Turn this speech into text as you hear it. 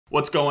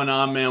What's going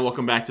on, man?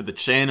 Welcome back to the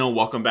channel.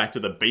 Welcome back to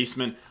the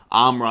basement.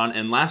 I'm Ron,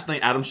 and last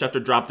night Adam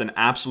Schefter dropped an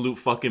absolute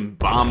fucking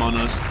bomb on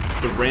us.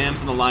 The Rams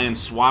and the Lions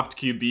swapped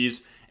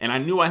QBs, and I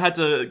knew I had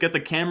to get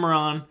the camera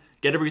on,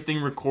 get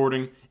everything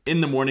recording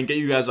in the morning, get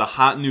you guys a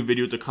hot new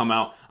video to come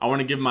out. I want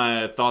to give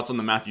my thoughts on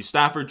the Matthew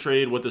Stafford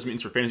trade, what this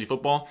means for fantasy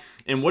football,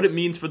 and what it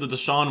means for the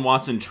Deshaun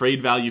Watson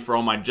trade value for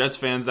all my Jets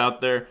fans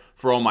out there,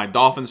 for all my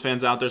Dolphins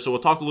fans out there. So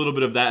we'll talk a little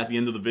bit of that at the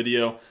end of the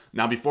video.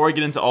 Now, before I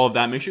get into all of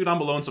that, make sure you go down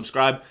below and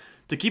subscribe.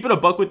 To keep it a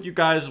buck with you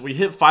guys, we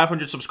hit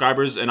 500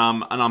 subscribers, and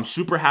I'm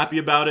super happy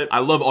about it. I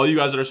love all you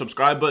guys that are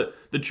subscribed, but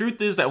the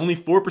truth is that only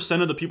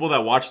 4% of the people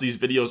that watch these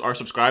videos are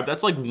subscribed.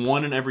 That's like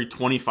 1 in every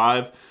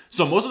 25.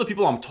 So most of the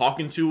people I'm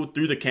talking to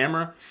through the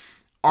camera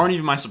aren't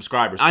even my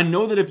subscribers. I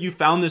know that if you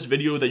found this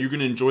video that you're going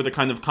to enjoy the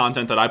kind of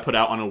content that I put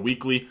out on a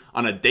weekly,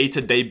 on a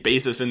day-to-day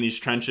basis in these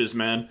trenches,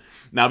 man.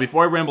 Now,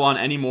 before I ramble on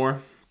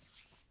anymore,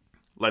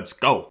 let's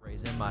go.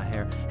 Raising my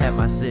hair at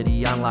my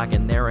city on lock,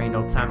 and there ain't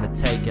no time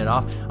to take it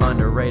off.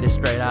 Underrated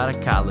straight out of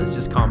college,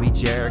 just call me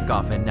Jared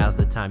Goff, and now's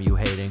the time you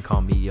hate and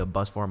call me a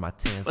bust for my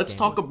 10th. Let's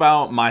talk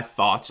about my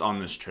thoughts on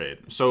this trade.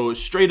 So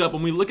straight up,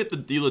 when we look at the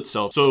deal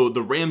itself, so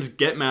the Rams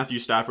get Matthew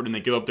Stafford and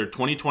they give up their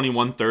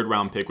 2021 third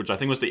round pick, which I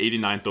think was the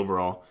 89th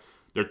overall,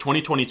 their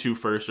 2022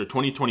 first, their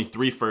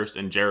 2023 first,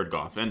 and Jared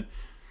Goff. And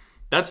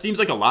that seems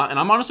like a lot, and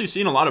I'm honestly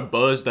seeing a lot of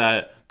buzz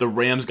that the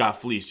Rams got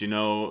fleeced, you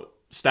know.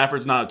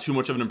 Stafford's not too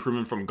much of an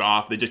improvement from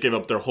Goff. They just gave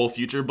up their whole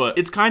future, but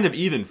it's kind of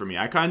even for me.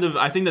 I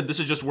think that this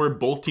is just where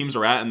both teams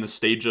are at in the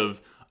stage of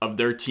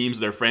their teams,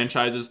 their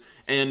franchises.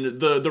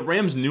 And the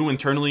Rams knew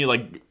internally,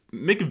 like,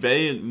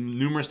 McVay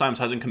numerous times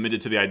hasn't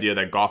committed to the idea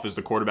that Goff is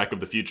the quarterback of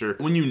the future.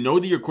 When you know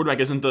that your quarterback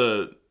isn't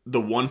the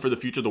one for the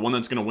future, the one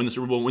that's going to win the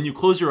Super Bowl, when you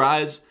close your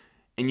eyes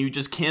and you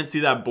just can't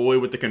see that boy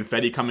with the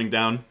confetti coming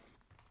down,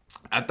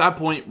 at that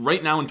point,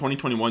 right now in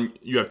 2021,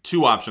 you have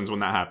two options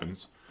when that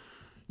happens.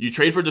 You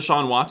trade for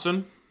Deshaun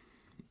Watson,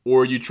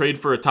 or you trade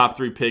for a top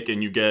 3 pick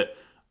and you get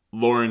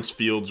Lawrence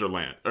Fields,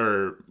 Lance,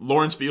 or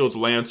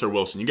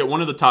Wilson. You get one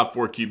of the top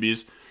 4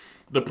 QBs.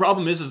 The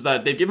problem is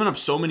that they've given up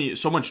so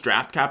much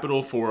draft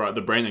capital for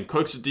the Brandon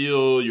Cooks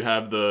deal. You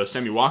have the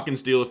Sammy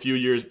Watkins deal a few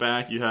years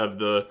back. You have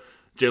the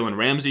Jalen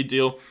Ramsey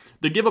deal.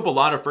 They give up a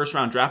lot of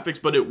first-round draft picks,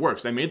 but it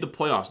works. They made the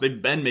playoffs. They've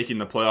been making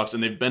the playoffs,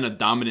 and they've been a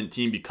dominant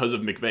team because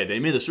of McVay. They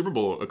made the Super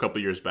Bowl a couple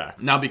years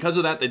back. Now, because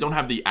of that, they don't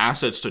have the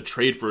assets to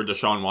trade for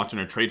Deshaun Watson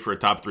or trade for a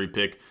top 3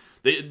 pick.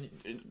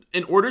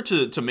 In order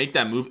to make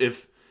that move,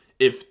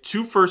 if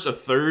 2 firsts, a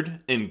third,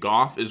 and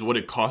Goff is what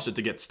it costed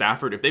to get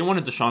Stafford, if they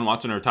wanted Deshaun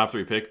Watson or a top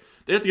 3 pick,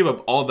 they have to give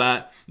up all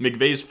that,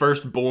 McVay's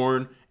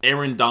firstborn,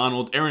 Aaron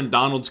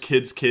Donald's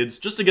kids,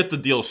 just to get the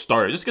deal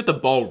started, just to get the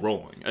ball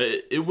rolling.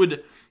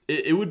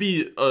 It would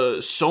be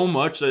so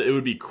much that it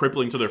would be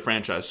crippling to their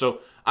franchise. So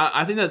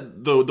I think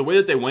that the way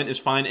that they went is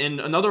fine. And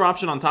another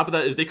option on top of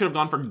that is they could have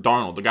gone for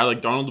Darnold, a guy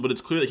like Darnold, but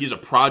it's clear that he's a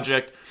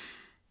project.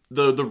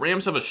 The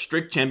Rams have a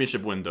strict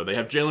championship window. They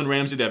have Jalen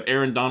Ramsey, they have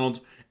Aaron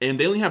Donald, and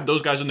they only have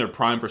those guys in their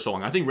prime for so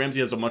long. I think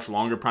Ramsey has a much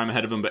longer prime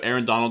ahead of him, but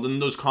Aaron Donald,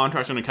 and those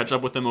contracts are going to catch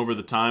up with them over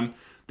the time.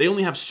 They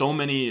only have so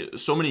many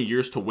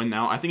years to win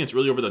now. I think it's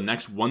really over the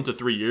next 1 to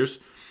 3 years.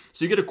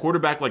 So you get a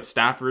quarterback like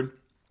Stafford,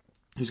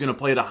 who's going to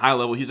play at a high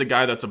level. He's a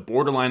guy that's a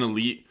borderline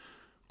elite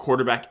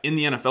quarterback in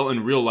the NFL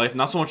in real life,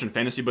 not so much in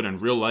fantasy, but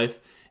in real life.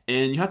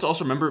 And you have to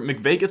also remember,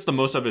 McVay gets the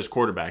most of his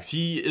quarterbacks.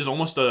 He is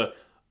almost a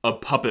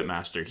puppet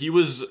master. He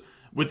was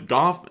with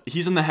Goff.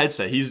 He's in the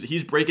headset.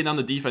 He's breaking down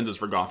the defenses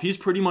for Goff. He's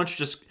pretty much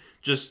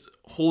just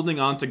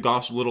holding on to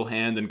Goff's little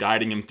hand and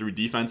guiding him through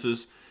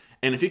defenses.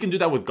 And if he can do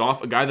that with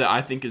Goff, a guy that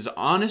I think is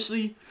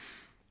honestly,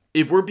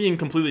 if we're being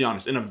completely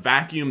honest, in a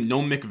vacuum,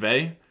 no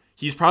McVay,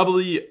 he's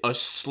probably a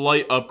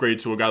slight upgrade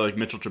to a guy like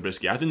Mitchell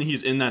Trubisky. I think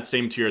he's in that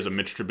same tier as a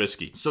Mitch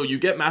Trubisky. So you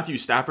get Matthew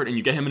Stafford and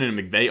you get him in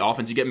a McVay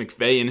offense. You get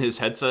McVay in his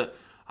headset.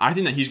 I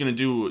think that he's going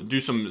to do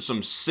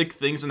some sick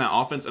things in that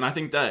offense. And I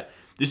think that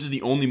this is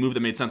the only move that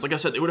made sense. Like I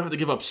said, they would have to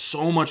give up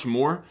so much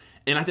more.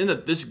 And I think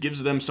that this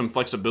gives them some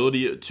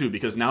flexibility too,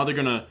 because now they're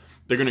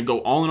gonna go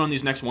all in on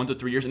these next 1 to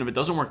 3 years. And if it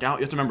doesn't work out,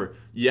 you have to remember,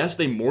 yes,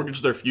 they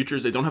mortgage their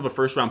futures. They don't have a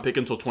first-round pick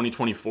until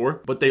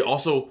 2024, but they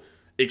also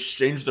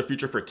exchange their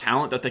future for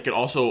talent that they could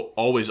also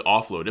always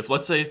offload. If,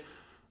 let's say,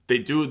 they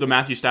do the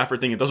Matthew Stafford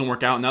thing, it doesn't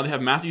work out. Now they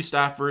have Matthew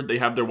Stafford. They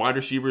have their wide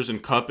receivers in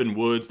Kupp and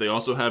Woods. They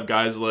also have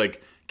guys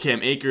like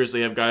Cam Akers.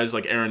 They have guys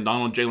like Aaron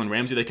Donald, Jalen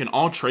Ramsey. They can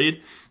all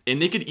trade,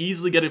 and they could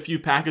easily get a few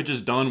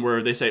packages done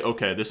where they say,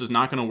 okay, this is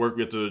not going to work.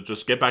 We have to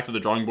just get back to the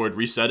drawing board,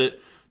 reset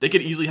it. They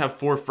could easily have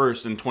 4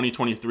 firsts in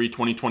 2023,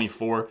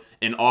 2024,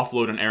 and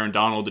offload an Aaron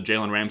Donald to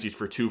Jalen Ramsey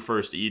for 2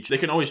 firsts each. They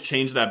can always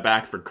change that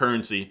back for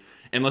currency,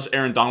 unless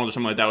Aaron Donald or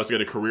something like that was to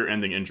get a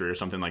career-ending injury or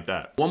something like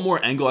that. One more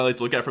angle I like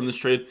to look at from this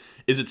trade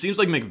is it seems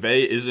like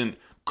McVay isn't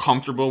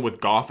comfortable with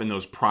Goff in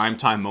those prime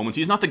time moments.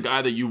 He's not the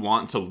guy that you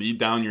want to lead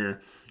down your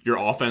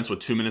offense with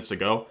 2 minutes to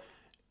go.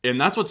 And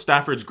that's what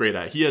Stafford's great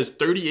at. He has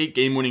 38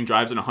 game-winning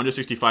drives in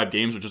 165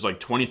 games, which is like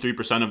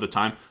 23% of the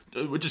time,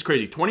 which is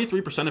crazy.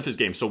 23% of his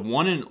games. So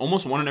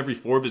almost one in every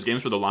 4 of his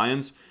games for the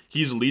Lions,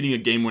 he's leading a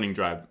game-winning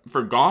drive.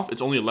 For Goff,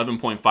 it's only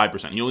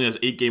 11.5%. He only has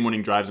 8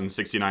 game-winning drives in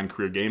 69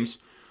 career games.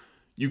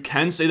 You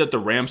can say that the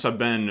Rams have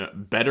been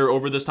better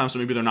over this time, so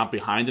maybe they're not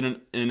behind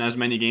in as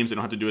many games. They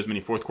don't have to do as many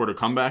fourth quarter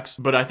comebacks.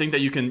 But I think that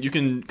you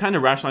can kind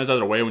of rationalize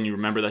that away when you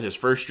remember that his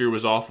first year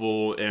was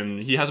awful,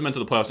 and he hasn't been to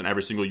the playoffs in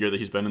every single year that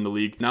he's been in the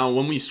league. Now,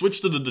 when we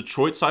switch to the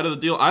Detroit side of the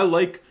deal, I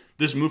like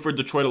this move for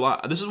Detroit a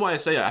lot. This is why I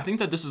say I think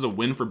that this is a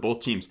win for both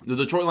teams. The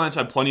Detroit Lions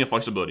have plenty of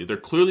flexibility. They're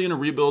clearly in a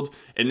rebuild,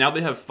 and now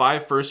they have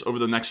 5 firsts over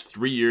the next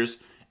 3 years.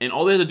 And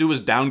all they had to do was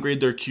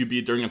downgrade their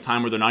QB during a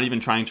time where they're not even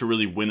trying to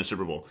really win a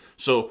Super Bowl.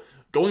 So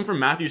going from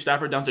Matthew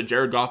Stafford down to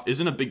Jared Goff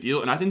isn't a big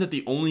deal, and I think that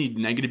the only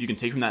negative you can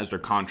take from that is their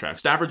contract.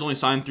 Stafford's only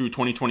signed through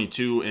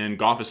 2022, and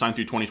Goff is signed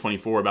through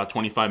 2024, about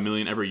 $25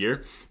 million every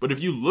year. But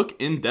if you look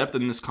in depth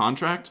in this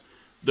contract,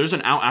 there's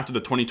an out after the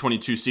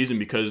 2022 season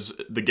because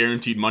the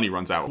guaranteed money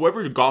runs out.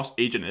 Whoever Goff's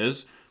agent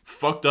is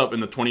fucked up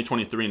in the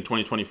 2023 and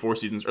 2024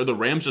 seasons, or the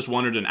Rams just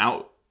wanted an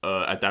out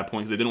at that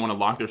point because they didn't want to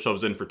lock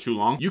themselves in for too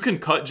long. You can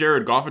cut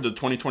Jared Goff into the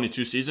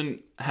 2022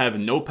 season, have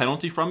no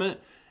penalty from it,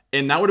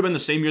 and that would have been the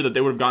same year that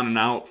they would have gotten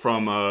out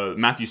from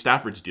Matthew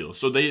Stafford's deal.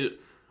 So they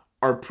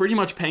are pretty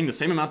much paying the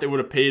same amount they would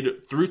have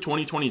paid through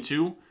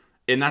 2022,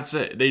 and that's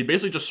it. They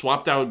basically just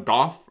swapped out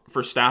Goff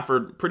for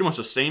Stafford, pretty much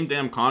the same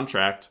damn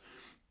contract,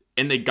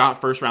 and they got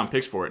first-round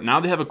picks for it. Now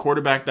they have a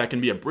quarterback that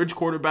can be a bridge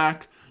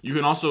quarterback. You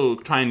can also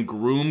try and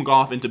groom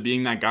Goff into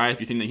being that guy if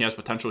you think that he has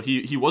potential.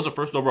 He was a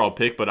first overall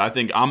pick, but I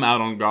think I'm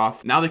out on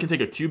Goff. Now they can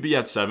take a QB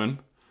at 7,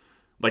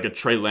 like a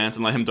Trey Lance,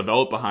 and let him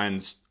develop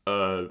behind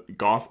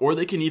Goff, or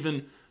they can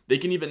even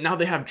now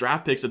they have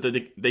draft picks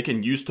that they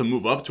can use to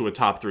move up to a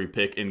top 3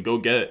 pick and go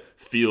get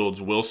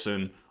Fields,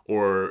 Wilson,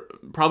 or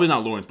probably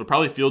not Lawrence, but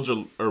probably Fields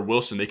or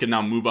Wilson. They can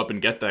now move up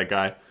and get that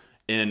guy.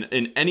 And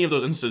in any of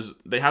those instances,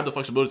 they have the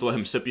flexibility to let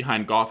him sit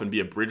behind Goff and be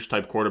a bridge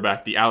type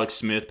quarterback, the Alex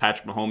Smith,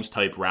 Patrick Mahomes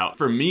type route.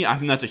 For me, I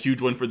think that's a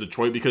huge win for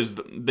Detroit because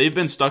they've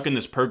been stuck in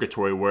this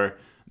purgatory where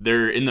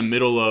they're in the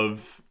middle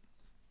of,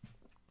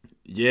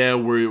 yeah,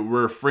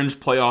 we're a fringe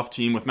playoff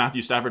team with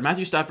Matthew Stafford.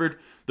 Matthew Stafford,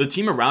 the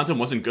team around him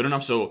wasn't good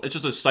enough, so it's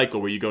just a cycle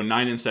where you go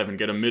 9-7,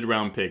 get a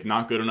mid-round pick,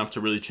 not good enough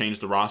to really change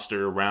the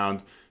roster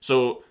around.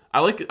 So I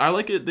like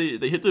it.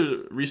 They hit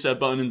the reset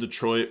button in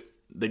Detroit.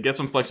 They get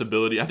some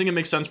flexibility. I think it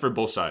makes sense for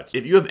both sides.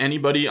 If you have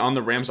anybody on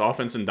the Rams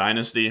offense in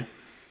Dynasty,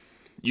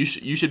 you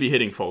should be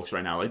hitting folks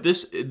right now. Like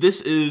this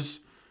is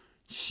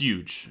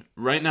huge.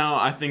 Right now,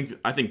 I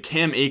think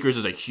Cam Akers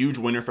is a huge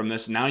winner from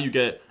this. Now you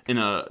get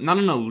not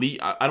an elite,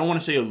 I don't want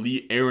to say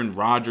elite Aaron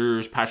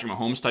Rodgers, Patrick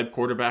Mahomes type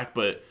quarterback,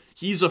 but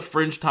he's a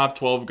fringe top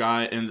 12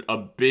 guy and a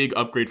big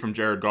upgrade from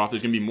Jared Goff.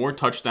 There's going to be more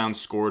touchdowns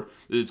scored.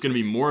 It's going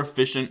to be more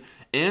efficient.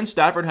 And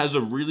Stafford has a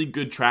really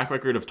good track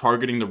record of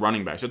targeting the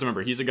running backs. You have to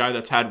remember, he's a guy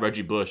that's had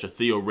Reggie Bush, a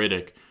Theo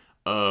Riddick.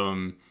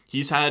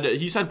 He's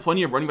had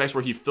plenty of running backs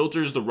where he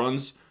filters the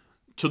runs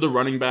to the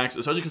running backs,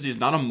 especially because he's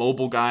not a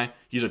mobile guy.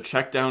 He's a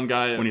check down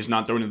guy when he's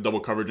not throwing the double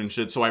coverage and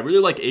shit. So I really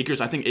like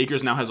Akers. I think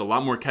Akers now has a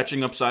lot more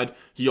catching upside.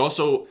 We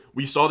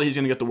saw that he's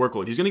going to get the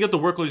workload. He's going to get the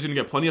workload. He's going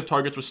to get plenty of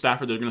targets with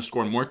Stafford. They're going to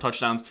score more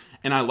touchdowns.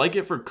 And I like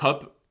it for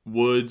Kupp,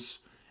 Woods,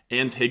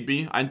 and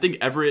Higbee. I think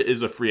Everett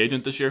is a free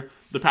agent this year.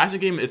 The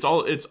passing game, it's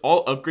all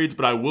upgrades,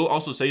 but I will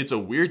also say it's a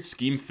weird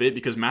scheme fit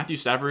because Matthew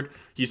Stafford,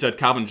 he's had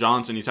Calvin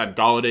Johnson, he's had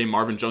Golladay,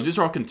 Marvin Jones. These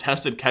are all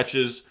contested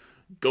catches,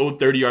 go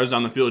 30 yards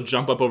down the field,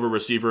 jump up over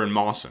receiver and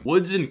Mawson.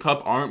 Woods and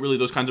Kupp aren't really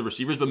those kinds of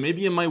receivers, but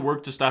maybe it might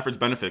work to Stafford's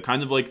benefit,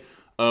 kind of like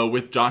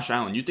with Josh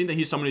Allen. You think that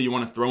he's somebody you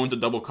want to throw into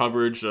double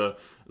coverage,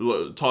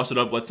 toss it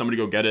up, let somebody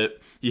go get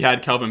it. He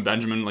had Kelvin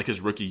Benjamin like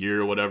his rookie year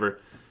or whatever.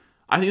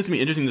 I think it's going to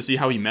be interesting to see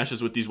how he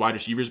meshes with these wide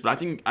receivers, but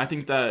I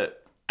think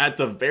that at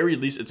the very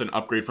least, it's an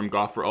upgrade from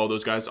Goff for all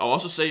those guys. I'll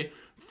also say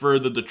for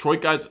the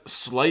Detroit guys,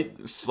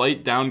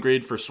 slight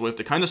downgrade for Swift.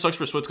 It kind of sucks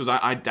for Swift because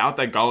I doubt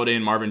that Golladay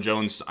and Marvin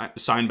Jones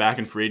sign back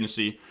in free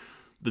agency.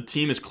 The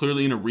team is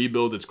clearly in a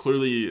rebuild. It's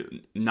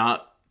clearly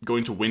not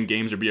going to win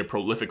games or be a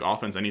prolific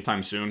offense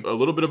anytime soon. A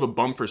little bit of a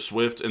bump for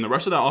Swift. And the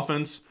rest of that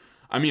offense,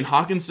 I mean,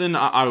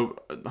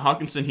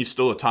 Hockenson, he's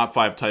still a top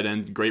 5 tight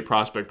end, great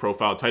prospect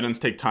profile. Tight ends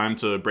take time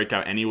to break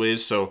out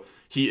anyways, so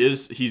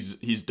he's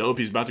dope.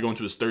 He's about to go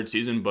into his 3rd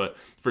season, but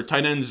for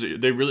tight ends,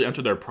 they really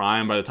enter their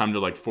prime by the time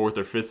they're like 4th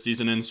or 5th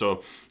season in.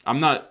 So I'm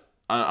not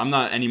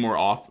any more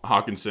off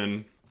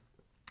Hockenson.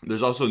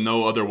 There's also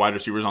no other wide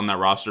receivers on that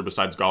roster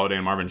besides Golladay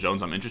and Marvin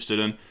Jones I'm interested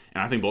in,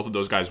 and I think both of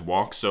those guys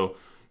walk. So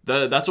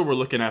that's what we're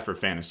looking at for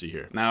fantasy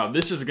here. Now,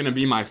 this is going to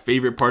be my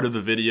favorite part of the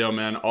video,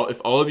 man.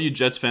 If all of you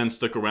Jets fans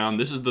stuck around,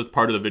 this is the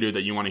part of the video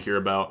that you want to hear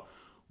about.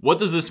 What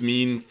does this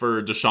mean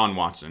for Deshaun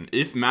Watson?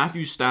 If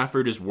Matthew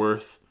Stafford is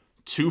worth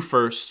 2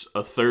 firsts,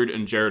 a 3rd,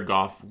 and Jared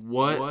Goff,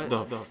 what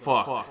the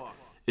fuck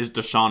is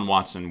Deshaun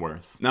Watson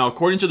worth? Now,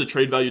 according to the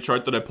trade value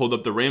chart that I pulled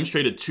up, the Rams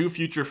traded 2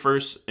 future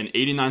firsts, an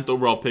 89th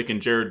overall pick,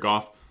 and Jared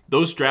Goff.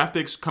 Those draft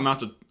picks come out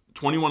to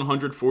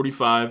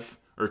 2,145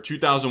 or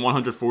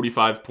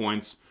 2,145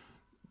 points.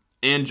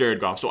 and Jared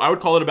Goff. So I would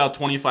call it about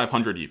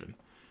 2,500 even.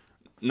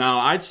 Now,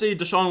 I'd say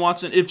Deshaun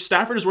Watson, if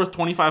Stafford is worth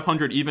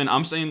 2,500 even,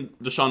 I'm saying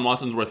Deshaun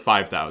Watson's worth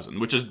 5,000,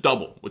 which is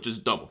double.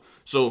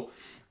 So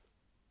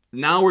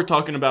now we're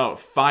talking about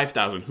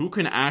 5,000. Who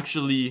can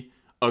actually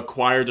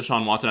acquire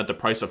Deshaun Watson at the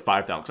price of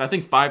 5,000? Because I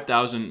think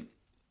 5,000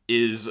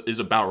 is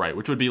about right,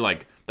 which would be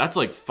like, that's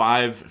like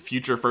 5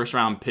 future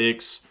first-round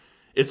picks.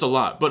 It's a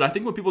lot. But I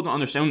think what people don't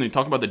understand when they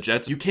talk about the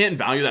Jets, you can't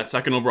value that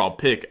second overall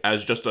pick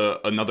as just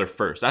another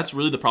first. That's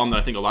really the problem that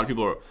I think a lot of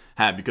people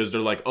have, because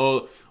they're like,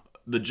 oh,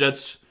 the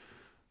Jets,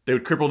 they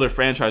would cripple their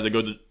franchise to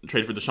go to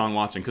trade for Deshaun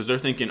Watson, because they're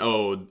thinking,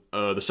 oh,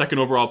 the second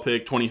overall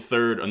pick,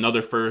 23rd,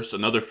 another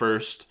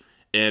first,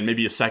 and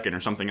maybe a second or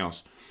something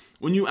else.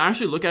 When you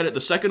actually look at it,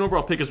 the second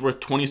overall pick is worth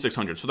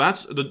 2,600. So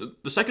that's the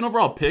second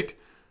overall pick,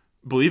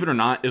 believe it or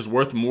not, is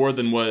worth more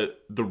than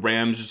what the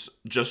Rams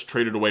just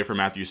traded away for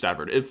Matthew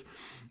Stafford.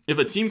 If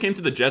a team came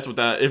to the Jets with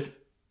that,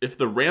 if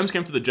the Rams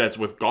came to the Jets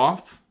with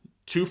Goff,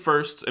 2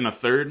 firsts and a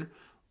third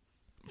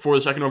for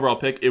the second overall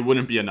pick, it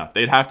wouldn't be enough.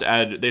 They'd have to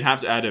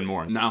add in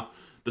more. Now,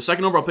 the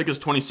second overall pick is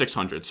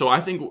 2,600. So I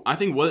think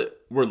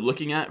what we're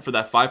looking at for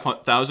that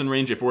 5,000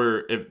 range, if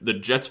the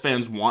Jets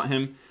fans want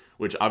him,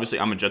 which obviously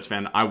I'm a Jets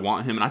fan, I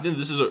want him, and I think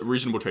this is a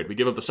reasonable trade. We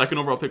give up the second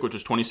overall pick, which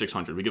is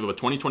 2,600. We give up a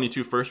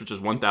 2022 first, which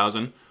is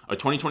 1,000, a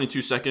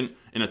 2022 second,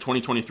 and a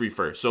 2023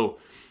 first. So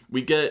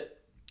we get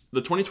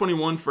the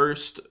 2021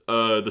 first,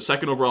 the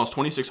second overall is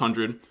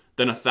 2,600,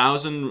 then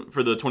 1,000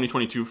 for the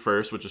 2022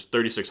 first, which is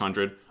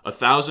 3,600,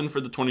 1,000 for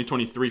the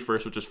 2023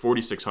 first, which is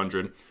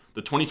 4,600,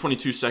 the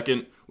 2022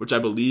 second, which I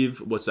believe,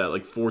 what's that,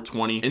 like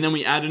 420, and then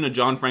we add in a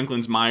John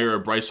Franklin's Meyer or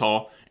Bryce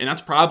Hall, and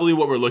that's probably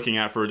what we're looking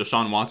at for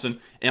Deshaun Watson.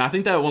 And I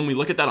think that when we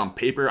look at that on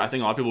paper, I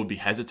think a lot of people would be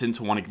hesitant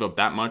to want to give up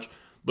that much.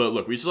 But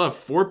look, we still have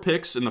 4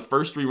 picks in the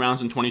first 3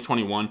 rounds in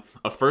 2021,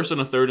 a first and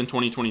a third in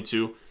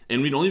 2022,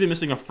 and we'd only be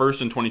missing a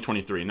first in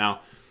 2023. Now,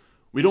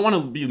 we don't want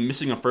to be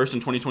missing a first in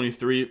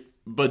 2023,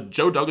 but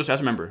Joe Douglas has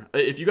to remember.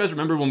 If you guys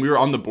remember when we were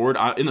on the board,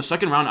 in the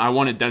second round, I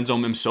wanted Denzel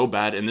Mims so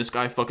bad, and this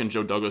guy fucking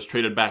Joe Douglas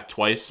traded back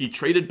twice. He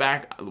traded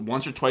back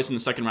once or twice in the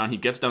second round. He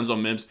gets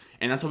Denzel Mims,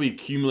 and that's how he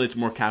accumulates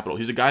more capital.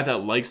 He's a guy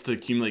that likes to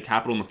accumulate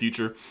capital in the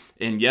future,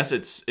 and yes,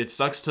 it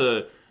sucks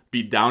to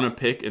be down a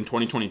pick in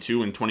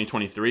 2022 and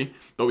 2023,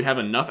 but we have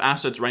enough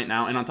assets right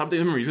now, and on top of that,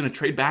 remember, he's going to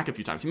trade back a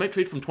few times. He might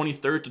trade from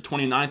 23rd to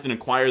 29th and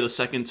acquire the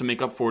second to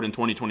make up for it in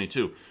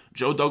 2022.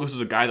 Joe Douglas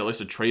is a guy that likes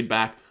to trade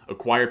back,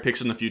 acquire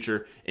picks in the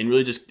future, and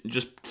really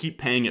just keep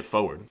paying it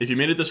forward. If you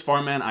made it this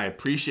far, man, I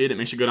appreciate it.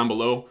 Make sure you go down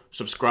below,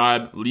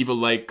 subscribe, leave a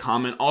like,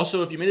 comment.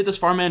 Also, if you made it this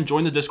far, man,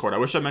 join the Discord. I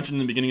wish I mentioned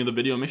in the beginning of the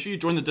video, make sure you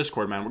join the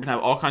Discord, man. We're going to have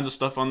all kinds of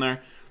stuff on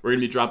there. We're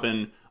going to be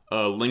dropping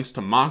links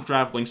to mock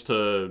draft, links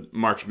to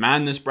March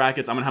Madness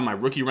brackets. I'm going to have my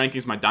rookie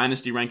rankings, my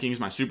dynasty rankings,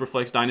 my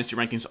Superflex dynasty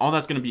rankings. All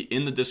that's going to be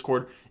in the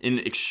Discord in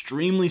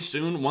extremely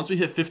soon. Once we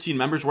hit 15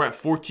 members, we're at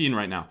 14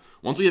 right now.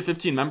 Once we hit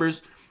 15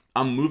 members,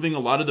 I'm moving a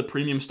lot of the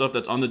premium stuff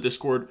that's on the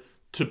Discord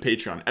to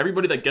Patreon.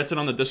 Everybody that gets it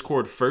on the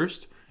Discord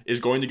first is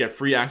going to get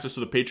free access to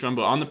the Patreon,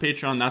 but on the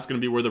Patreon, that's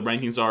going to be where the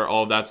rankings are.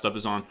 All of that stuff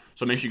is on.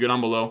 So make sure you go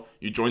down below,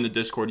 you join the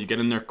Discord, you get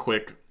in there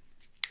quick.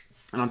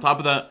 And on top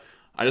of that,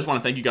 I just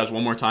want to thank you guys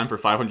one more time for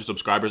 500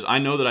 subscribers. I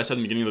know that I said in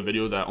the beginning of the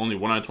video that only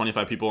 1 out of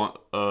 25 people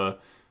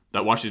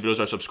that watch these videos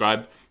are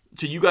subscribed.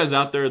 To you guys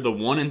out there, the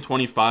 1 in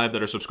 25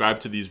 that are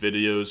subscribed to these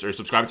videos or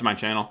subscribed to my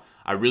channel,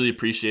 I really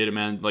appreciate it,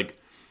 man. Like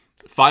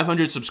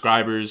 500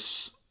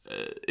 subscribers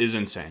is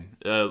insane.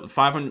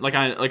 500, like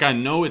I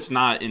know it's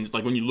not in,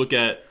 like when you look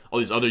at all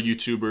these other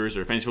YouTubers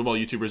or fantasy football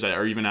YouTubers that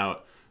are even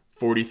out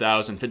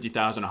 40,000,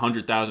 50,000,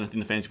 100,000. I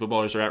think the fantasy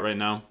footballers are at right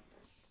now.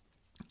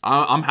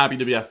 I'm happy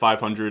to be at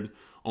 500.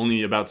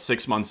 Only about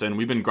 6 months in.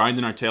 We've been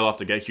grinding our tail off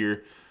to get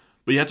here.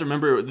 But you have to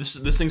remember, this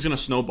thing's going to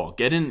snowball.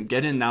 Get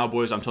in now,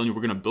 boys. I'm telling you,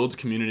 we're going to build a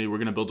community. We're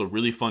going to build a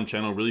really fun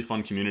channel, really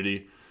fun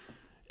community.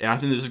 And I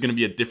think this is going to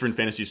be a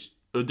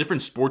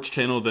different sports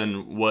channel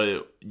than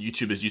what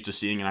YouTube is used to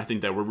seeing. And I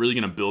think that we're really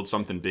going to build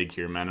something big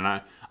here, man.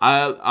 And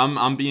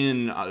I'm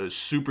being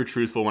super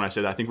truthful when I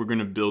say that. I think we're going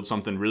to build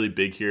something really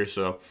big here.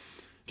 So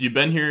if you've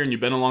been here and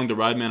you've been along the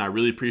ride, man, I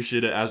really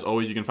appreciate it. As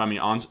always, you can find me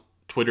on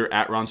Twitter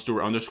at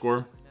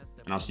 @RonStewart_.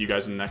 And I'll see you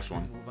guys in the next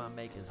one. Move on,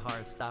 make his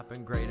heart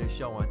stopping greater.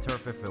 Show on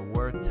turf if it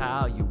were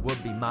tile. You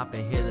would be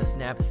mopping, hear the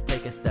snap.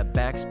 Take a step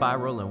back,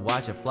 spiral, and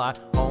watch it fly.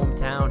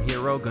 Hometown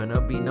hero,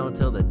 gonna be known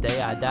till the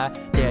day I die.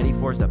 Daddy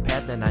forced a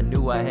path, and I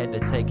knew I had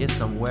to take it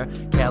somewhere.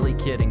 Cali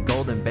kid and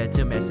golden bed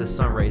to match the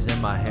sun rays in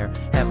my hair.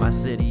 Had my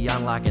city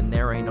on lock, and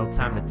there ain't no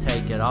time to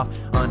take it off.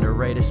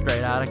 Underrated,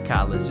 straight out of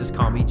college. Just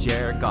call me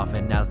Jared Goff,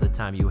 and now's the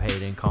time you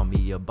hate and call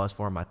me a bust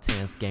for my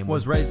 10th game.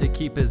 Was raised to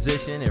keep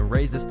position and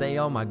raised to stay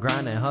on my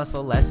grind and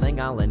hustle. Last thing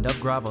I'll end up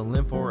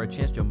groveling for a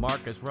chance.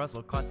 Jamarcus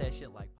Russell caught that shit like